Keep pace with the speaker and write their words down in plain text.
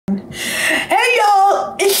Hey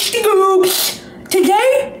y'all, it's the Coook.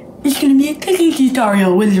 Today is gonna be a cooking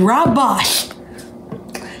tutorial with Rob Boss.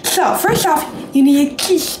 So first off, you need a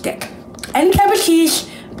cheese stick. Any type of cheese.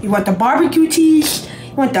 You want the barbecue cheese.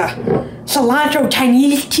 You want the cilantro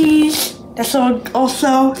Chinese cheese. That's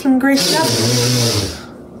also some great stuff.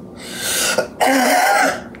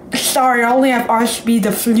 Sorry, I only have RSV,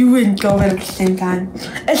 the flu, and COVID at the same time.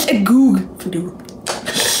 It's a Coook flu.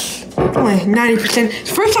 Only 90%.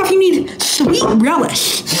 First off, you need sweet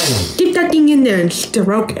relish. Get that thing in there and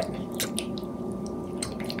stroke it.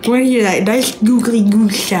 You want to hear that nice googly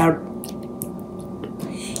goog sound?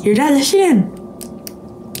 Hear that? Listen.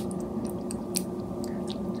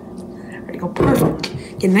 There you go, perfect.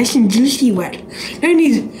 Get nice and juicy wet. Then you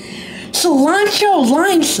need cilantro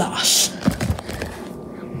lime sauce.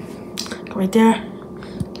 Go right there.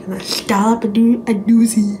 And I style up a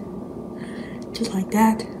doozy. Just like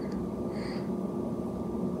that.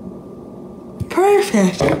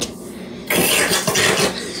 Perfect.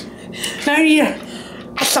 Now you need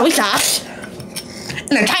a soy sauce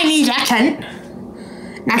and a Chinese accent.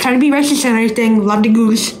 Not trying to be racist or anything. Love the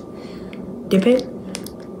goose. Dip it.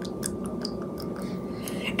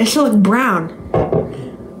 It should look brown,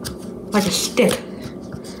 like a stick.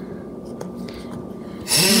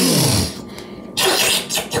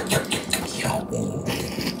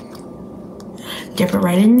 Dip it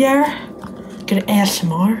right in there. Get an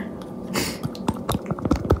ASMR.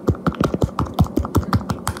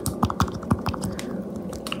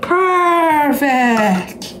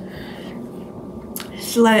 Perfect!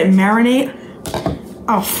 Just let it marinate.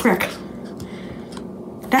 Oh, frick.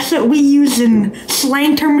 That's what we use in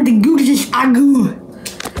slang term with the goose is agoo.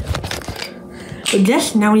 With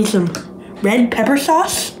this, now we need some red pepper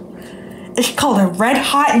sauce. It's called a red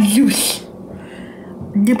hot juice.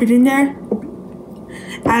 Dip it in there.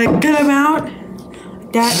 Add a good amount.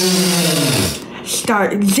 That.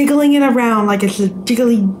 Start jiggling it around like it's a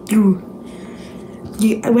jiggly goo.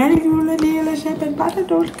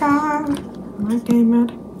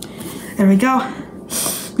 There we go.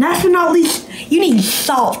 Last but not least, you need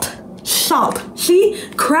salt. Salt. See?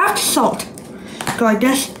 Craft salt. Go like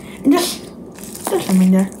this. And just some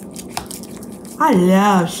in there. I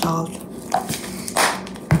love salt.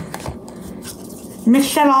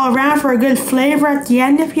 Mix that all around for a good flavor at the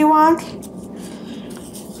end if you want.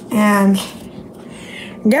 And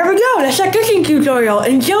there we go. That's our cooking tutorial.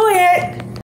 Enjoy it.